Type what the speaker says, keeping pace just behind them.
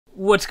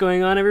What's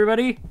going on,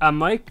 everybody? I'm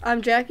Mike.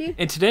 I'm Jackie.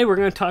 And today we're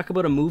going to talk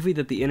about a movie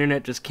that the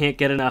internet just can't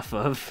get enough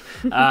of.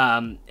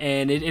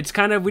 It's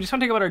kind of, we just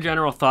want to talk about our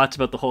general thoughts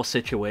about the whole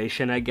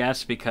situation, I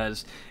guess,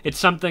 because it's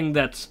something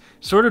that's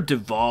sort of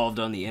devolved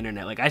on the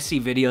internet. Like, I see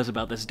videos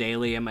about this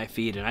daily in my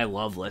feed, and I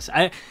love this.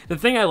 The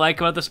thing I like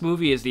about this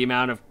movie is the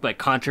amount of, like,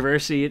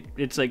 controversy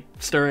it's like,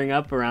 stirring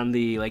up around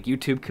the, like,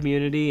 YouTube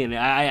community, and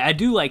I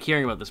do like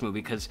hearing about this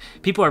movie, because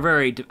people are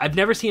very, I've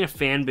never seen a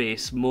fan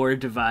base more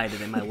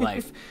divided in my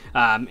life.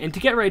 And to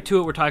get right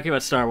to it, we're talking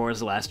about Star Wars: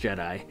 The Last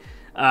Jedi.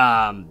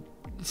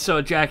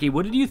 So, Jackie,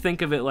 what did you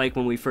think of it like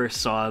when we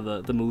first saw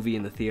the movie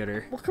in the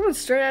theater? Well, coming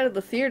straight out of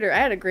the theater, I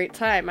had a great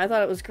time. I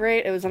thought it was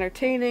great. It was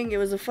entertaining. It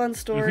was a fun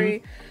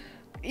story.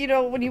 Mm-hmm. You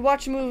know, when you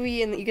watch a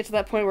movie and you get to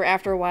that point where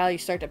after a while you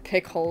start to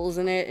pick holes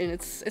in it, and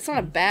it's not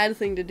a bad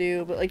thing to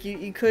do, but like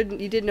you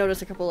did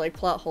notice a couple like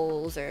plot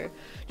holes or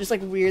just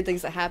like weird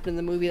things that happened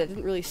in the movie that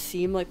didn't really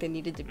seem like they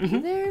needed to be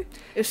there.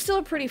 It was still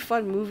a pretty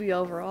fun movie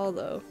overall,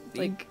 though.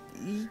 Like.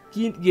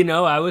 You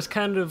know, I was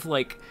kind of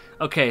like,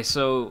 okay,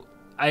 so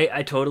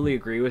I totally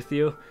agree with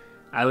you.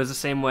 I was the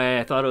same way.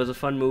 I thought it was a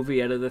fun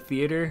movie out of the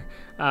theater.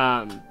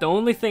 The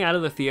only thing out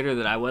of the theater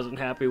that I wasn't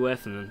happy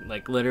with, and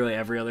like literally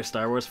every other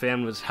Star Wars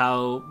fan, was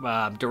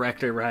how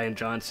director Rian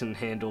Johnson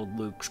handled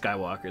Luke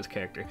Skywalker's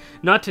character.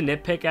 Not to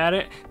nitpick at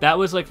it, that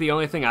was like the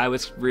only thing I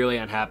was really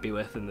unhappy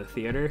with in the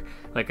theater,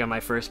 like on my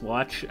first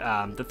watch.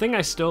 The thing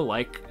I still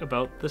like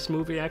about this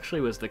movie actually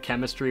was the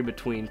chemistry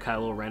between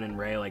Kylo Ren and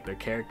Rey, like their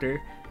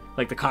character.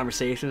 Like the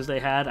conversations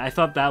they had. I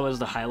thought that was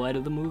the highlight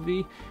of the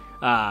movie.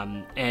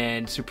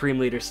 And Supreme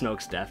Leader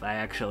Snoke's death I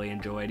actually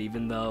enjoyed,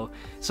 even though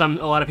a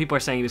lot of people are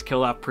saying he was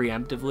killed off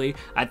preemptively.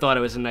 I thought it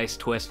was a nice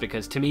twist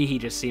because to me he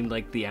just seemed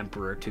like the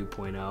Emperor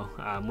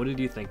 2.0. What did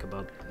you think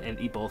about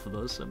both of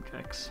those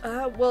subjects?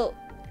 Well,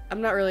 I'm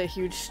not really a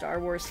huge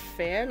Star Wars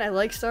fan. I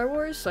like Star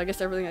Wars, so I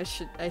guess everything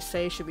I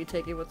say should be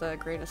taken with a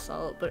grain of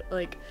salt. But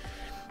like,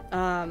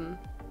 I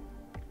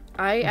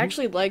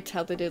actually liked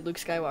how they did Luke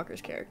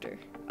Skywalker's character.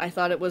 I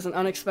thought it was an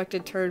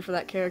unexpected turn for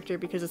that character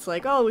because it's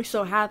like, oh, he's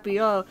so happy,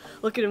 oh,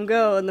 look at him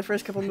go in the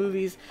first couple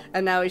movies,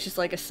 and now he's just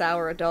like a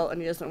sour adult and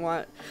he doesn't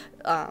want,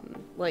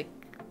 like,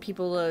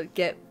 people to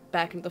get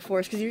back into the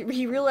Force because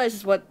he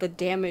realizes what the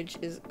damage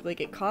is, like,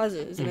 it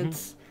causes, and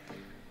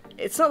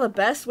it's not the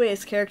best way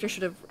his character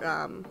should have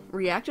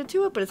reacted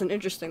to it, but it's an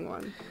interesting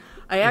one.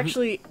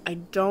 I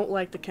don't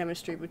like the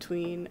chemistry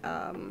between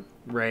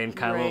Rey and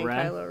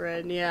Kylo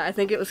Ren. Yeah, I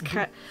think it was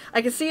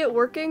I could see it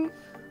working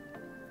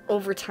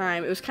over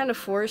time. It was kind of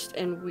forced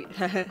and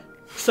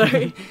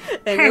sorry,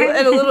 and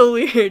a little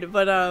weird,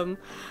 but I don't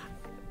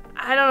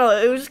know.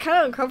 It was just kind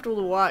of uncomfortable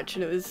to watch,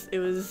 and it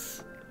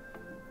was.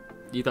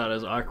 You thought it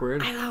was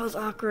awkward? I thought it was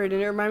awkward,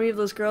 and it reminded me of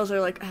those girls that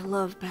are like, I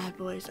love bad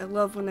boys. I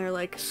love when they're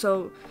like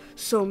so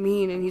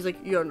mean, and he's like,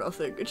 you're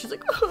nothing, and she's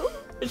like, oh,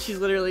 and she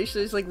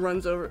just like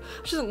runs over.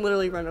 She doesn't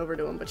literally run over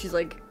to him, but she's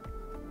like.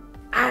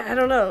 I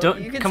don't know.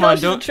 You can tell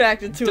she's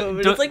attracted to him,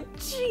 and it's like,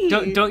 gee.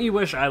 Don't you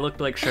wish I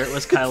looked like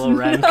shirtless Kylo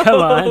Ren? No.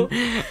 Come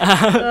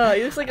on.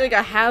 He looks like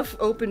a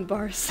half-open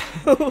bar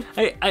soap.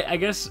 I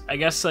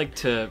guess like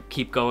to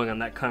keep going on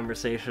that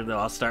conversation though,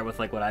 I'll start with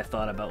like what I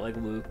thought about like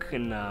Luke,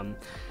 and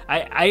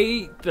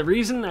the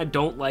reason I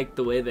don't like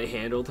the way they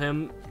handled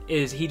him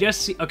is he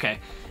just okay,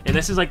 and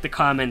this is like the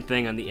common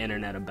thing on the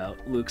internet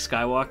about Luke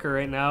Skywalker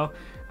right now.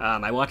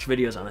 I watch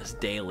videos on this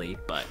daily,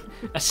 but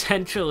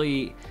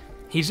essentially.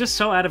 He's just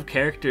so out of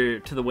character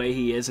to the way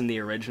he is in the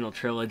original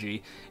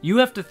trilogy. You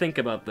have to think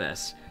about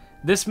this.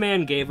 This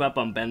man gave up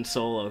on Ben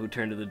Solo, who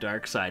turned to the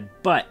dark side.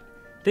 But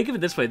think of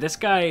it this way. This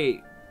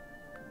guy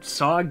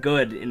saw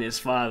good in his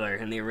father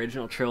in the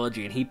original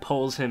trilogy, and he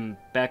pulls him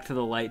back to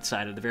the light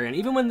side at the very end.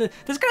 Even when this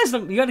guy's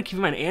you gotta keep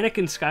in mind,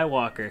 Anakin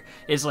Skywalker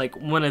is like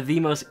one of the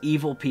most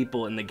evil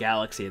people in the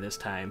galaxy at this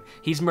time.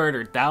 He's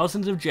murdered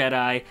thousands of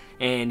Jedi,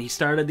 and he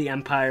started the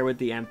Empire with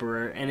the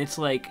Emperor, and it's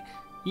like...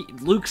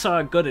 Luke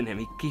saw good in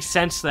him. He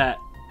sensed that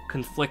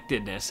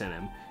conflictedness in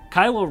him.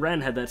 Kylo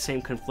Ren had that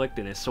same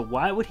conflictedness, so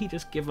why would he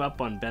just give up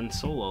on Ben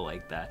Solo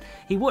like that?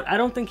 He would. I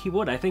don't think he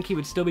would. I think he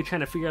would still be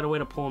trying to figure out a way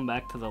to pull him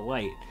back to the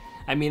light.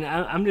 I mean,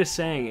 I'm just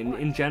saying,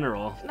 in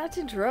general. Not to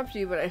interrupt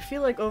you, but I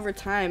feel like over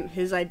time,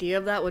 his idea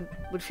of that would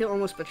feel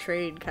almost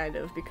betrayed, kind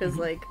of, because,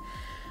 like,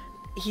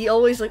 he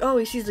always, like, oh,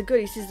 he sees the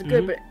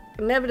good, but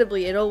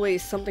inevitably,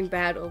 something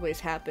bad always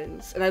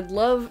happens. And I don't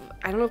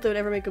know if they would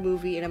ever make a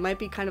movie, and it might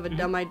be kind of a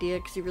dumb idea,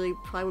 because you really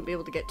probably wouldn't be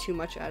able to get too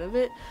much out of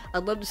it.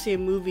 I'd love to see a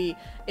movie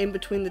in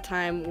between the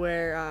time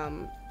where,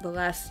 the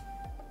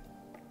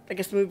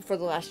movie before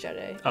The Last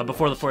Jedi.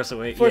 Before The Force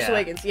Awakens. Force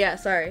Awakens, yeah,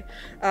 sorry.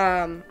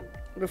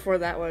 Before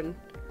that one.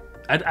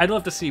 I'd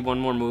love to see one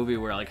more movie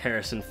where, like,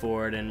 Harrison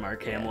Ford and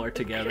Mark Hamill are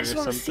together or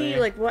something. I just want to see,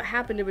 like, what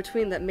happened in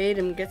between that made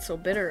him get so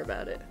bitter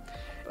about it.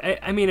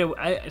 I mean,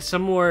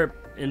 some more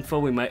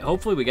info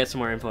hopefully we get some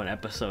more info in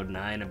episode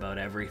 9 about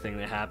everything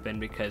that happened,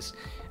 because,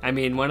 I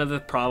mean, one of the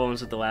problems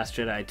with The Last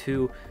Jedi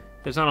 2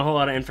 there's not a whole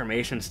lot of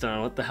information still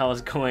on what the hell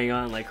is going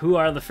on. Like, who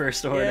are the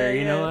First Order?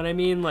 You know what I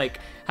mean? Like,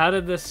 how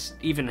did this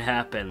even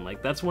happen?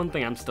 Like, that's one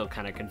thing I'm still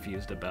kind of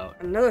confused about.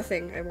 Another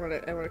thing I want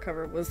to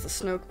cover was the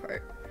Snoke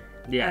part.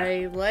 Yeah.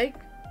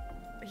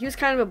 He was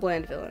kind of a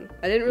bland villain.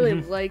 I didn't really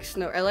like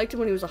Snoke. I liked him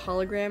when he was a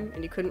hologram,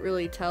 and you couldn't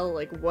really tell,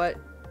 like, what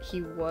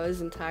he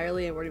was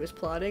entirely and what he was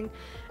plotting.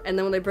 And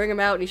then when they bring him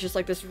out and he's just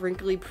like this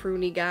wrinkly,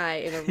 pruny guy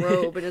in a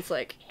robe, and it's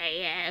like,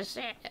 hey, yes.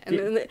 And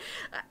then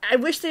I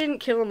wish they didn't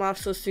kill him off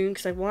so soon,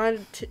 because I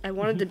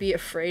wanted to be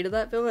afraid of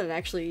that villain and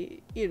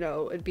actually, you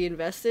know, be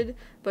invested.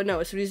 But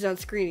no, as soon as he's on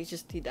screen,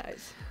 he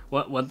dies.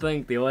 One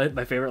thing,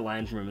 my favorite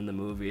line from him in the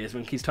movie is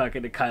when he's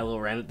talking to Kylo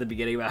Ren at the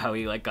beginning about how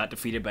he like got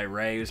defeated by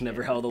Rey, who's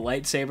never held a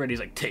lightsaber, and he's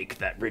like, "Take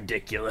that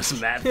ridiculous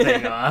matte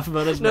thing off."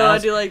 About his No, I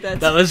do like that.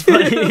 That was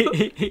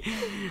funny.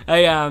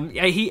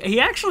 He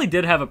actually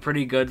did have a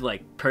pretty good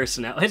like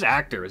personality. His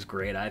actor was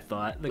great. I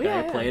thought the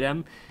guy who played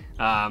him.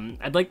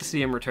 I'd like to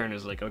see him return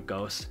as like a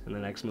ghost in the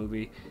next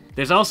movie.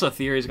 There's also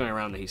theories going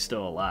around that he's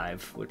still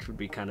alive, which would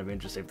be kind of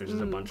interesting if there's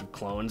just a bunch of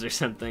clones or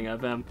something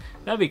of him.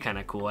 That'd be kind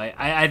of cool.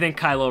 I think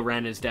Kylo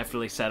Ren is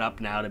definitely set up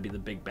now to be the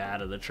big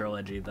bad of the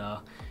trilogy,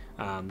 though.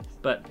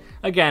 But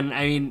again,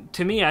 I mean,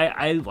 to me,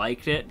 I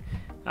liked it.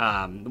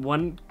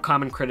 One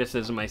common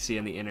criticism I see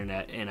on the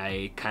internet, and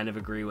I kind of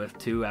agree with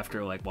too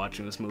after like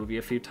watching this movie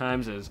a few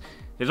times, is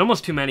there's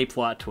almost too many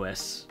plot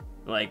twists,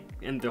 like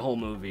in the whole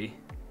movie.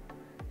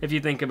 If you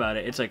think about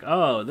it, it's like,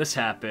 oh, this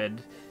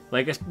happened.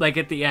 Like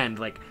at the end,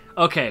 like,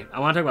 okay, I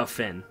want to talk about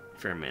Finn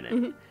for a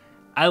minute.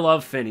 I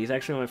love Finn. He's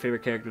actually one of my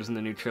favorite characters in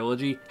the new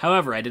trilogy.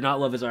 However, I did not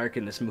love his arc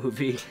in this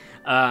movie.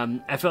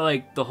 I felt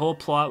like the whole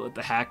plot with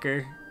the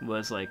hacker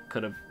was like,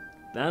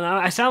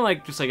 I sound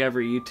like just like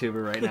every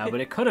YouTuber right now,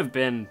 but it could have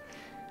been,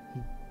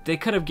 they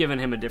could have given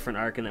him a different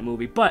arc in that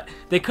movie, but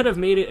they could have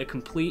made it a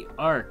complete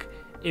arc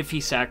if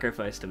he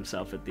sacrificed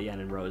himself at the end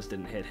and Rose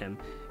didn't hit him.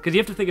 Because you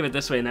have to think of it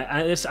this way, and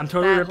I'm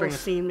totally ripping. That whole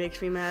scene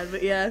makes me mad,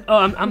 but yeah. Oh,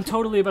 I'm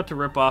totally about to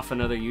rip off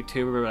another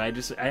YouTuber,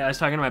 but I was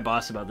talking to my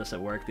boss about this at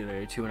work the other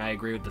day too, and I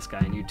agree with this guy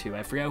on YouTube.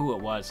 I forget who it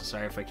was, so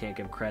sorry if I can't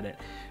give credit.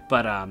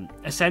 But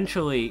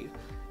essentially,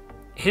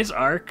 his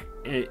arc,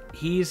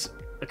 he's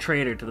a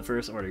traitor to the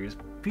First Order.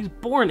 He's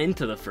born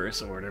into the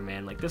First Order,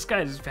 man. Like, this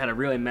guy's had a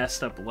really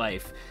messed up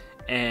life,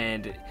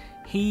 and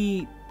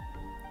he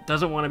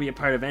doesn't want to be a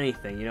part of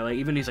anything, you know, like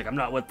even he's like, I'm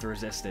not with the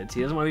Resistance.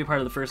 He doesn't want to be part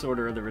of the First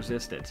Order or the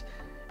Resistance.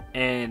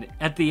 And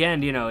at the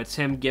end, you know, it's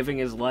him giving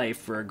his life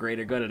for a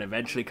greater good and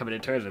eventually coming to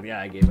terms with, yeah,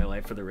 I gave my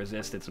life for the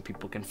Resistance so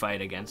people can fight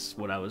against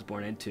what I was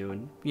born into.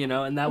 And, you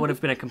know, and that would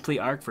have been a complete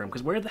arc for him.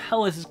 Because where the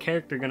hell is his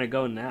character going to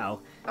go now?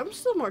 I'm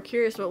still more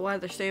curious about why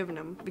they're saving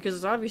him. Because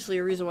there's obviously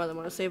a reason why they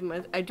want to save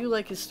him. I do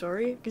like his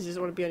story because he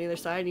doesn't want to be on either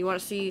side. And you want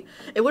to see,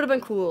 it would have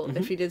been cool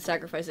if he did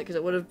sacrifice it because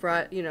it would have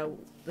brought, you know,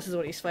 this is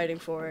what he's fighting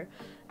for.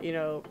 You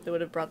know, it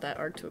would have brought that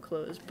arc to a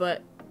close.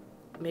 But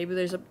maybe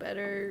there's a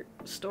better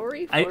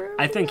story for him.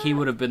 I think he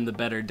would have been the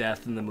better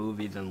death in the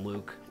movie than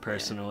Luke,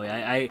 personally.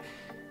 Yeah.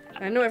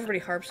 I know everybody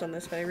harps on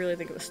this, but I really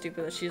think it was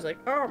stupid that she's like,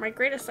 oh, my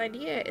greatest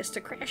idea is to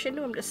crash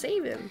into him to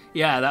save him.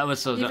 Yeah, that was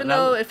so... Even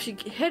though if she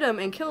hit him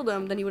and killed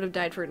him, then he would have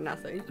died for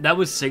nothing. That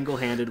was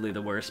single-handedly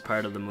the worst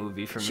part of the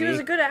movie for me. She was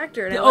a good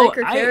actor, and I like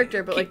her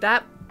character, but like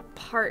that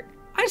part...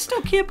 I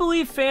still can't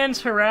believe fans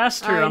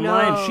harassed her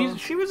online.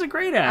 She was a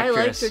great actress.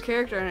 I liked her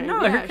character. And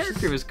her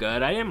character was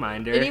good. I didn't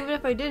mind her. And even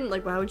if I didn't,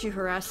 like, why would you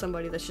harass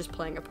somebody that's just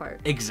playing a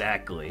part?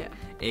 Exactly. Yeah.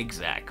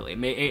 Exactly.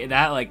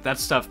 That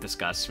stuff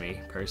disgusts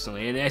me,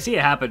 personally. And I see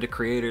it happen to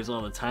creators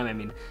all the time. I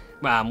mean,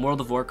 World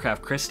of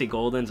Warcraft, Christy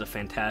Golden's a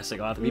fantastic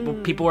author.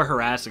 People were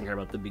harassing her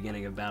about the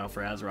beginning of Battle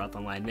for Azeroth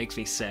Online. It makes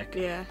me sick.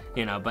 Yeah.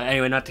 You know, but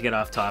anyway, not to get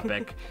off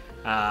topic.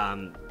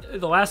 The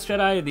Last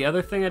Jedi, the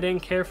other thing I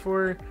didn't care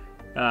for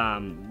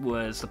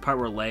was the part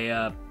where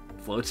Leia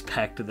floats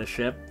back to the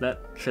ship.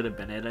 That should have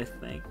been it, I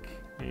think.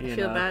 I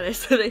feel bad. I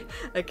said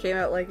I came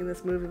out liking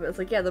this movie, but it's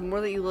like, yeah, the more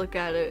that you look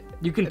at it,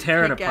 you can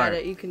tear it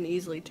apart. You can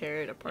easily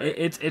tear it apart.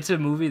 It's a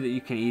movie that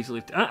you can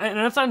easily, and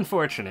that's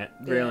unfortunate,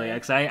 really,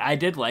 because I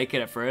did like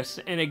it at first,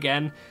 and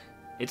again,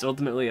 it's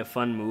ultimately a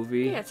fun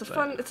movie. Yeah, it's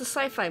a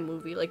sci-fi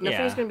movie. Like,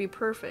 nothing's gonna be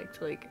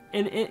perfect. Like,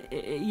 and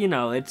you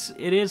know, it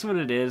is what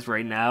it is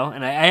right now,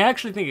 and I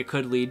actually think it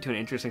could lead to an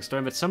interesting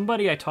story. But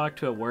somebody I talked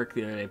to at work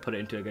the other day put it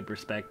into a good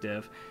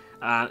perspective.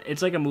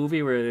 It's like a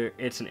movie where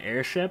it's an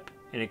airship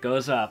and it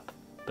goes up,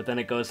 but then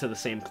it goes to the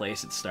same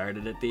place it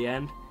started at the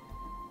end,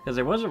 because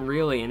there wasn't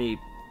really any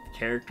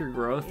character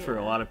growth for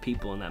a lot of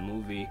people in that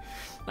movie.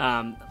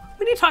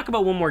 We need to talk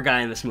about one more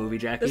guy in this movie,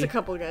 Jackie. There's a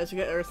couple of guys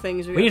or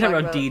things we need to talk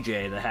about.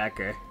 DJ, the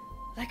hacker.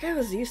 That guy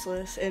was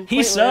useless and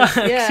pointless. He sucks.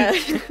 Yeah.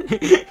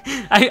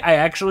 I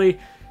actually...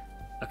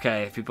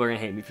 Okay, people are gonna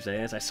hate me for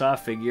saying this. I saw a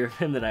figure of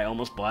him that I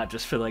almost bought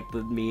just for, like,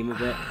 the meme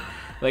of it.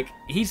 Like,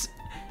 he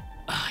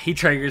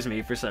triggers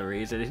me for some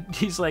reason.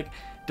 He's like,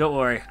 don't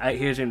worry,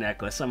 here's your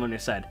necklace. I'm on your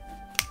side.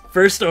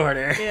 First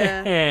Order.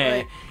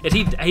 Yeah.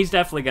 He's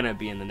definitely gonna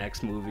be in the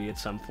next movie at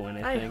some point,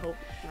 I think. I hope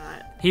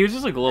not. He was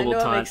just a global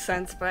taunt. I know it makes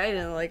sense, but I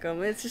didn't like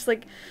him. It's just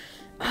like,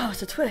 oh,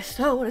 it's a twist.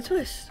 Oh, what a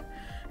twist.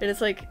 And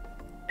it's like,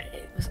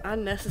 was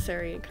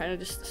unnecessary and kind of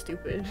just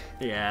stupid.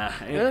 Yeah.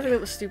 Another thing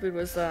that was stupid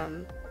was,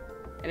 and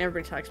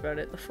everybody talks about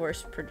it, the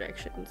force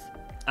projections.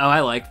 Oh,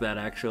 I like that,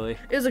 actually.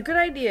 It was a good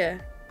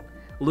idea,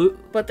 Luke...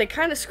 but they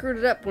kind of screwed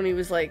it up when he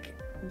was, like,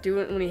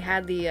 when he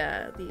had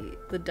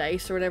the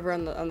dice or whatever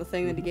on the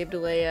thing that he gave to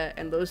Leia,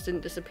 and those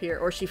didn't disappear,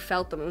 or she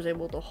felt them and was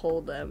able to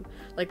hold them.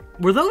 Like,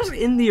 were those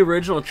in the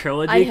original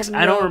trilogy?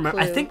 I don't remember.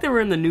 Clue. I think they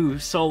were in the new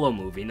Solo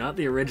movie, not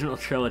the original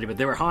trilogy, but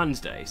they were Han's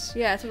dice.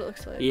 Yeah, that's what it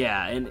looks like.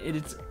 Yeah, and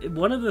it's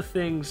one of the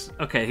things.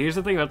 Okay, here's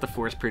the thing about the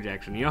force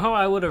projection. You know how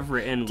I would have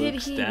written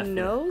Luke's death? Did he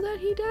know that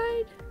he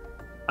died?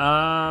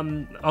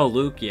 Oh,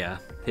 Luke, yeah,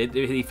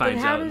 he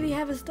finds out. But how did he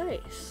have his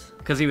dice?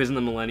 Because he was in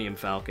the Millennium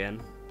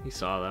Falcon. He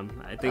saw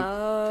them. I think.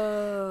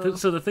 Oh.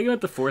 So the thing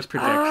about the force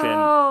projection.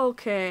 Oh,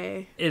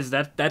 okay. Is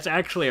that's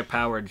actually a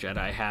power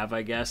Jedi have,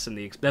 I guess. And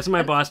that's what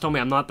my boss told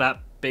me. I'm not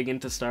that big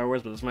into Star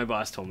Wars, but that's what my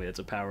boss told me. It's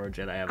a power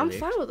Jedi have. I'm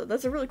fine with it.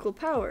 That's a really cool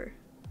power.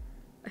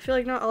 I feel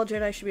like not all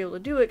Jedi should be able to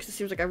do it because it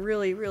seems like a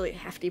really, really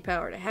hefty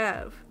power to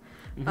have.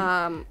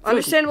 Mm-hmm.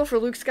 Understandable for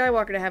Luke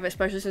Skywalker to have it,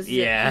 especially since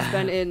he's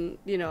been in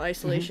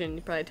isolation. Mm-hmm.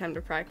 He probably had time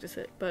to practice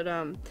it, but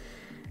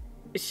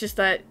it's just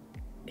that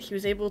he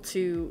was able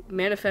to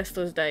manifest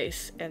those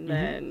dice and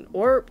then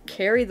or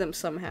carry them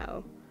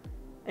somehow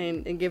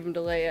and give them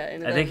to Leia.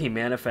 And I think he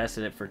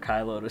manifested it for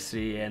Kylo to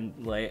see and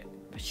Leia.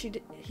 But he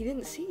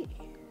didn't see.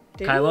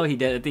 Did Kylo, he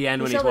did at the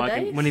end when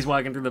he's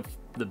walking through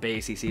the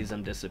base. He sees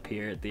them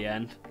disappear at the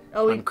end.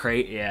 Oh, on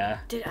Crate, yeah.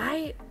 Did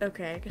I?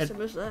 Okay, I guess I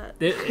missed that.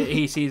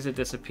 He sees it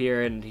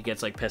disappear and he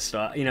gets like pissed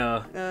off.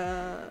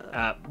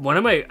 One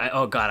of my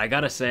I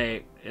gotta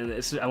say,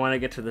 I want to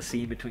get to the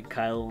scene between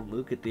Kylo and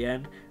Luke at the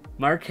end.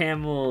 Mark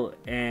Hamill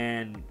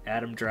and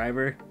Adam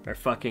Driver are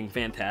fucking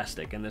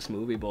fantastic in this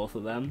movie, both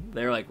of them.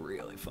 They're like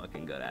really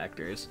fucking good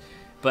actors.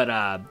 But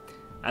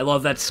I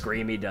love that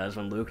scream he does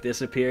when Luke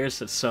disappears.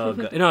 It's so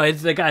good.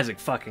 The guy's a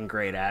fucking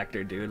great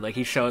actor, dude. Like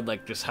he showed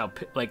like just how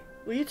like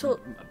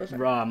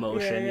raw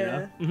emotion, you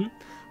know? Mm-hmm.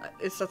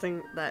 It's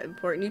something that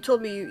important. You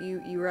told me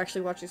you were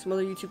actually watching some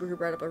other YouTuber who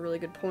brought up a really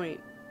good point.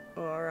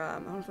 Or I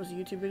don't know if it was a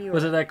YouTube video.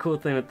 Was it that cool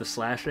thing with the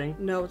slashing?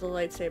 No, with the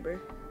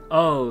lightsaber.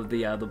 Oh,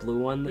 the blue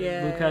one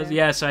that Luke has?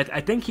 Yeah, so I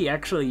think he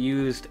actually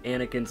used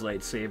Anakin's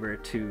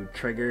lightsaber to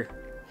trigger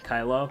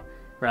Kylo,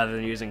 rather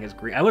than using his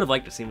green. I would have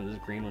liked to see him with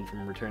his green one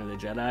from Return of the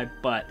Jedi,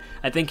 but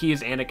I think he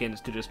used Anakin's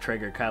to just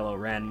trigger Kylo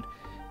Ren.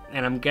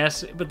 And I'm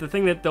guessing, but the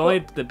thing that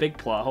the big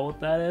plot hole with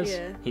that is,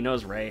 he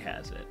knows Rey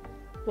has it.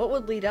 What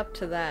would lead up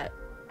to that?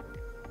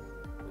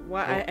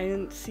 Why I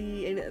didn't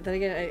see. Then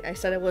again, I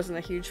said I wasn't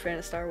a huge fan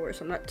of Star Wars,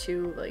 so I'm not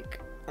too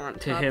on top of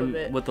it. To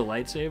him with the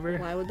lightsaber.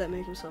 Why would that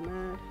make him so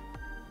mad?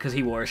 Because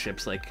he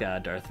worships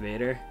Darth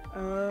Vader.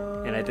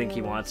 Oh. And I think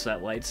he wants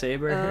that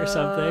lightsaber or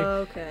something.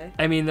 Okay.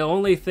 I mean, the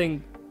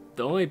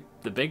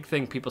big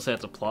thing people say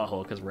it's a plot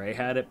hole because Rey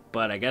had it,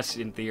 but I guess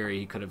in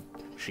theory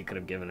she could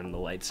have given him the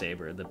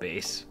lightsaber, the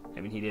base.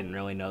 I mean, he didn't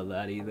really know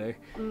that either.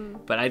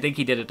 But I think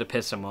he did it to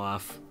piss him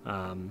off.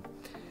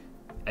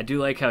 I do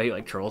like how he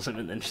trolls him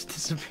and then just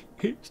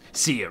disappears.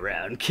 See you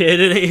around,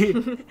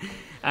 kid.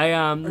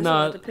 That's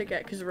not to pick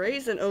at because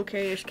Rey's an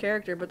okay-ish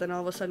character, but then all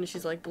of a sudden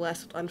she's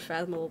blessed with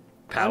unfathomable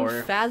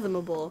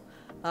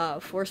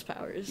force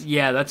powers.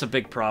 Yeah, that's a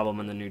big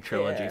problem in the new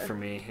trilogy for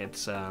me.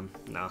 It's no,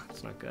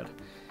 it's not good.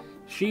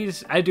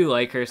 I do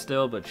like her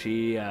still, but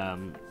she I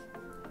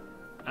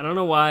don't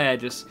know why.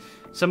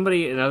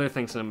 Another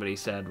thing somebody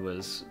said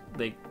was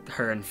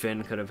her and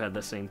Finn could have had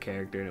the same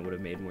character and it would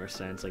have made more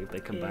sense if they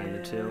combined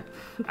the two.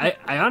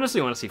 I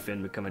honestly want to see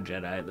Finn become a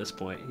Jedi at this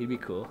point. He'd be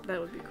cool. That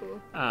would be cool.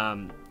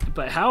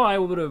 But how I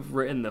would have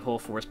written the whole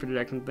force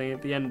projection thing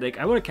at the end,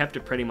 I would have kept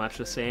it pretty much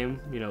the same.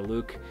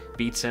 Luke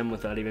beats him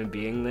without even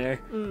being there.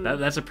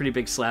 That's a pretty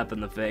big slap in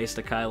the face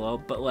to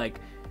Kylo. But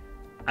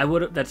I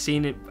wouldn't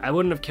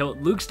have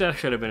killed Luke's death.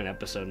 Should have been in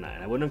episode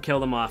 9. I wouldn't have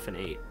killed him off in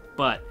 8.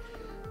 But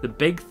the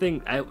big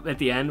thing at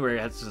the end where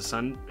it's the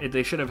sun,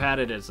 they should have had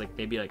it as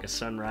maybe a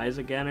sunrise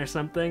again or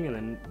something, and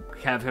then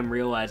have him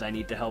realize I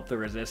need to help the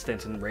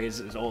Resistance and raise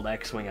his old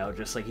X-wing out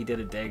just like he did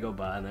at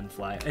Dagobah and then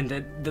fly and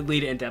then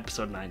lead it into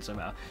episode 9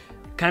 somehow.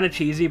 Kind of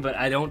cheesy, but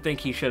I don't think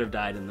he should have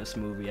died in this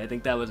movie. I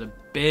think that was a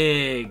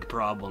big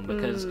problem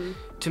because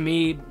to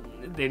me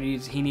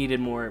he needed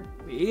more.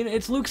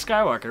 It's Luke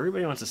Skywalker.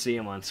 Everybody wants to see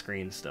him on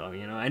screen still.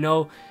 I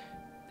know.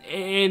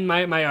 In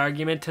my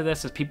argument to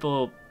this is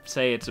people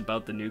say it's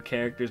about the new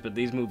characters, but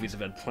these movies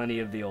have had plenty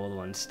of the old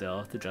ones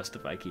still to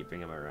justify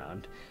keeping him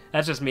around.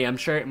 That's just me. I'm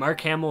sure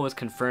Mark Hamill was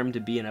confirmed to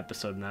be in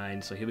episode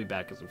 9, so he'll be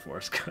back as a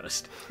Force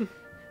Ghost.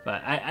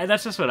 But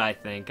that's just what I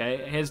think.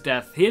 His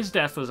death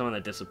was the one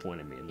that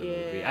disappointed me in the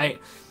movie.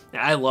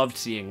 I loved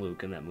seeing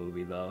Luke in that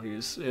movie, though.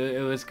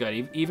 It was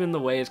good. Even the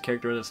way his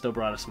character was, it still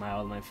brought a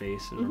smile to my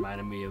face and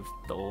reminded me of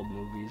the old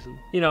movies.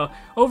 And,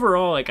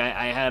 overall,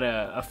 I had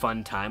a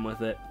fun time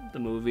with it, the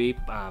movie.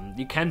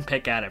 You can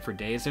pick at it for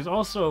days. There's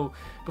also,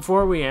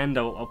 before we end,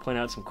 I'll point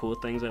out some cool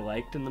things I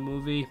liked in the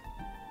movie.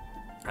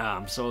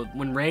 So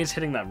when Rey's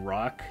hitting that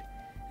rock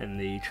in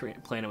the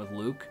planet with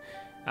Luke,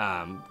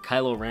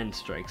 Kylo Ren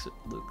strikes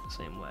Luke the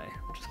same way,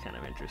 which is kind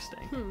of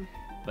interesting.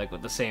 Like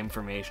with the same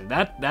formation.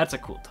 That's a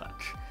cool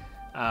touch.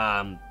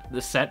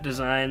 The set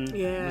design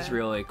was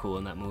really cool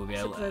in that movie.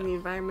 The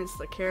environments,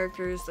 the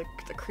characters,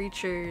 the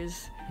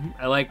creatures.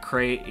 I like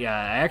Crate. Yeah,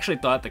 I actually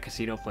thought the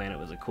casino planet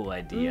was a cool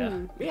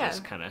idea. It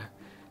just kind of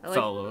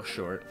fell a little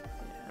short.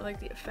 I like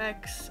the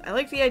effects. I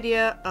like the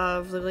idea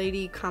of the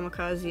lady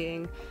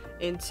kamikazeing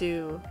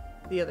into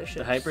the other ships.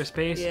 The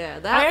hyperspace? Yeah,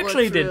 that I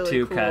actually did really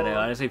too, cool. kind of.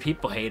 Honestly,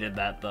 people hated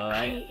that though.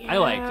 I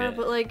liked it.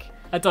 But like,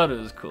 I thought it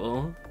was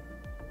cool.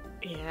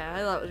 Yeah, I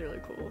thought it was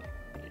really cool.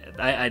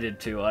 Yeah, I did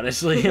too,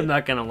 honestly. I'm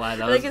not gonna lie.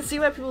 I can see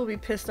why people would be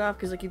pissed off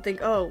because like you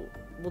think, oh,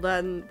 well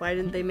then why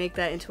didn't they make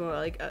that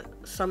into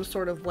some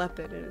sort of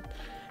weapon?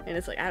 And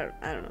it's like I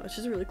don't know. It's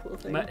just a really cool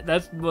thing.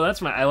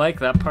 I like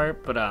that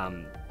part, but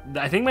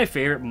I think my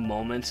favorite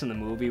moments in the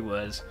movie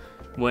was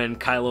when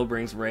Kylo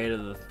brings Rey to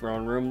the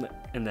throne room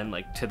and then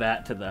like to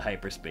the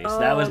hyperspace.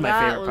 That was my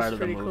favorite part of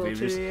the movie.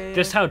 Cool too,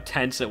 just how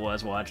tense it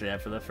was watching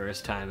that for the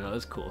first time. It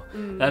was cool.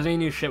 That was when you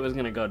knew shit was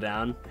gonna go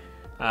down.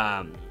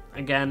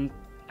 Again,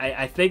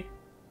 I think,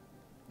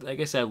 like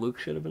I said, Luke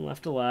should have been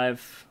left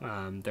alive.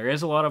 There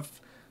is a lot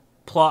of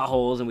plot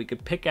holes, and we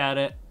could pick at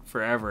it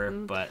forever,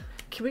 but...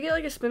 Can we get,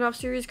 like, a spin-off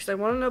series? Because I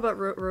want to know about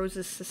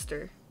Rose's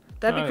sister.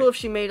 That'd be cool if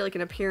she made, like,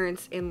 an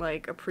appearance in,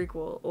 like, a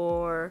prequel,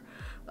 or...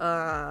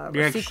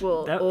 a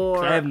sequel,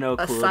 or I have no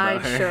clue a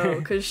sideshow,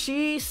 because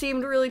she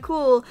seemed really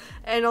cool,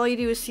 and all you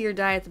do is see her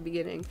die at the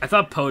beginning. I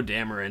thought Poe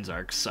Dameron's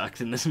arc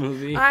sucked in this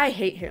movie. I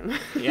hate him.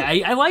 Yeah,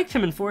 I liked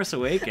him in Force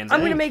Awakens.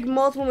 I'm gonna make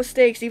multiple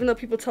mistakes, even though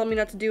people tell me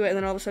not to do it, and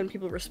then all of a sudden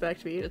people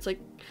respect me. It's like...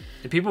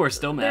 The people were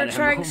still mad at him. They're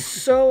trying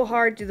so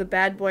hard to do the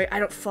bad boy, I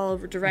don't follow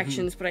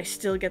directions, but I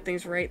still get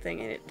things right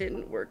thing, and it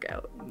didn't work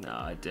out.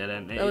 No, it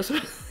didn't.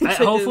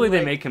 Hopefully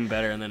they make him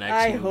better in the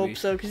next movie. I hope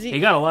so, because he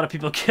got a lot of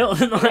people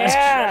killed in the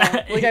last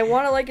Jedi. Like, I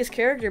want to like his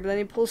character, but then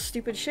he pulls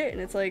stupid shit,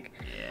 and it's like...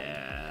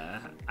 Yeah.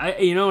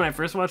 When I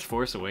first watched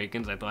Force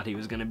Awakens, I thought he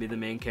was going to be the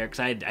main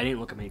character, because I didn't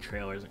look at any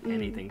trailers or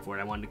anything for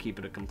it. I wanted to keep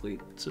it a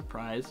complete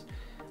surprise.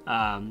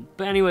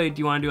 But anyway, do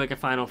you want to do, like, a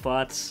final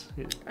thoughts?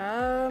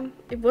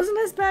 It wasn't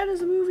as bad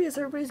as a movie as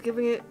everybody's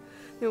giving it,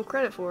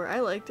 credit for. I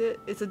liked it.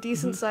 It's a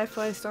decent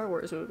sci-fi Star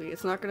Wars movie.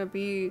 It's not going to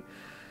be...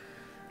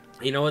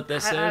 You know what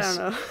this is?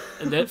 I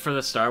don't know. For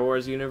the Star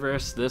Wars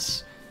universe,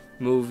 this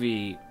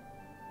movie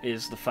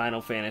is the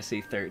Final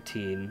Fantasy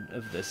 13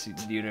 of this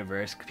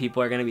universe.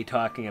 People are going to be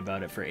talking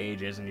about it for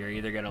ages, and you're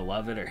either going to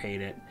love it or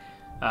hate it.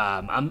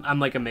 I'm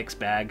like a mixed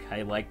bag.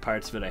 I like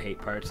parts of it, I hate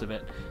parts of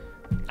it.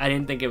 I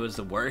didn't think it was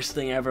the worst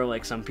thing ever,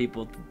 like some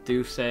people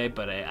do say,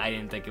 but I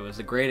didn't think it was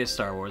the greatest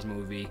Star Wars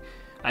movie.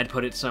 I'd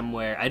put it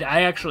somewhere...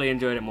 I actually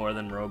enjoyed it more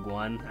than Rogue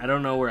One. I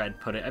don't know where I'd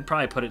put it. I'd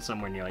probably put it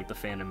somewhere near, like, The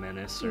Phantom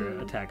Menace or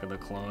Attack of the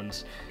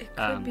Clones. It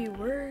could be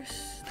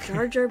worse.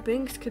 Jar Jar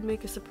Binks could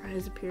make a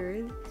surprise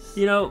appearance.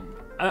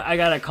 I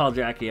gotta call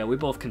Jackie out. We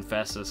both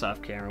confessed this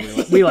off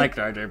camera. We like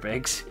Jar Jar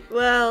Binks.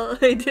 Well,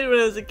 I did when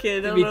I was a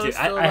kid. Me too.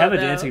 I have a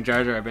dancing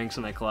Jar Jar Binks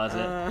in my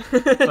closet.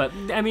 But,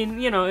 I mean,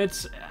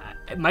 it's...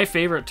 My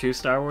favorite two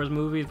Star Wars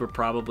movies were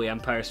probably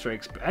Empire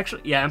Strikes Back.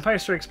 Actually, yeah, Empire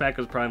Strikes Back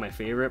was probably my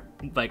favorite,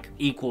 like,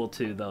 equal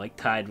to the, like,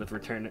 tied with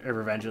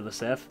Revenge of the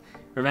Sith.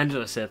 Revenge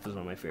of the Sith was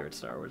one of my favorite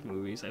Star Wars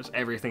movies. There's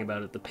everything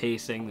about it, the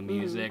pacing, the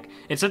music.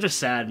 It's such a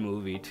sad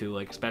movie, too,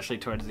 like, especially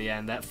towards the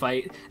end. That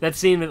fight, that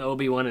scene with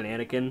Obi-Wan and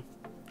Anakin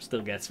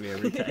still gets me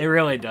every time. It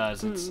really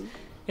does.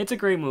 It's a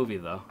great movie,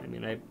 though. I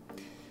mean,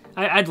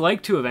 I'd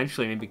like to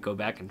eventually maybe go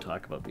back and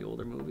talk about the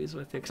older movies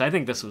with you, because I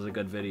think this was a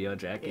good video,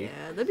 Jackie.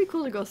 Yeah, that'd be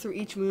cool to go through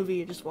each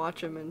movie and just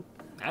watch them and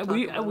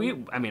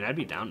I mean, I'd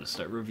be down to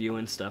start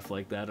reviewing stuff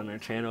like that on our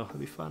channel. It'd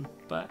be fun.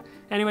 But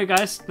anyway,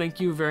 guys, thank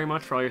you very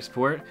much for all your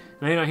support.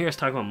 I know you don't hear us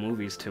talk about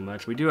movies too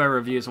much. We do our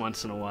reviews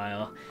once in a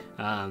while.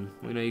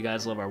 We know you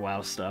guys love our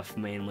WoW stuff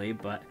mainly,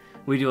 but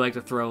we do like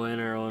to throw in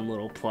our own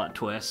little plot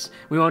twists.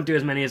 We won't do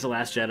as many as The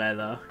Last Jedi,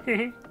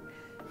 though.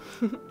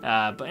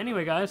 But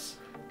anyway, guys,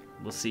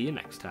 we'll see you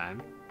next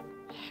time.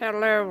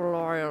 Hello,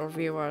 loyal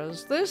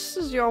viewers. This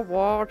is your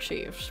war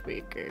chief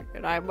speaking,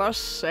 and I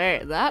must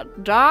say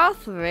that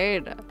Darth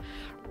Vader,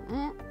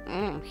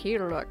 he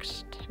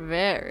looks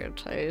very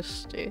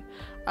tasty.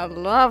 I'd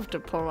love to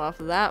pull off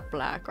that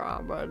black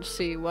armor and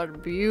see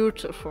what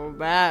beautiful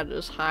man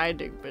is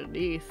hiding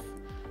beneath.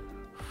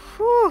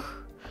 Whew.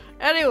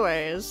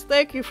 Anyways,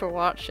 thank you for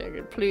watching,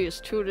 and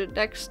please tune in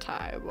next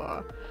time,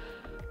 or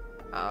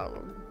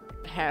I'll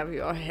have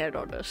your head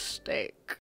on a stake.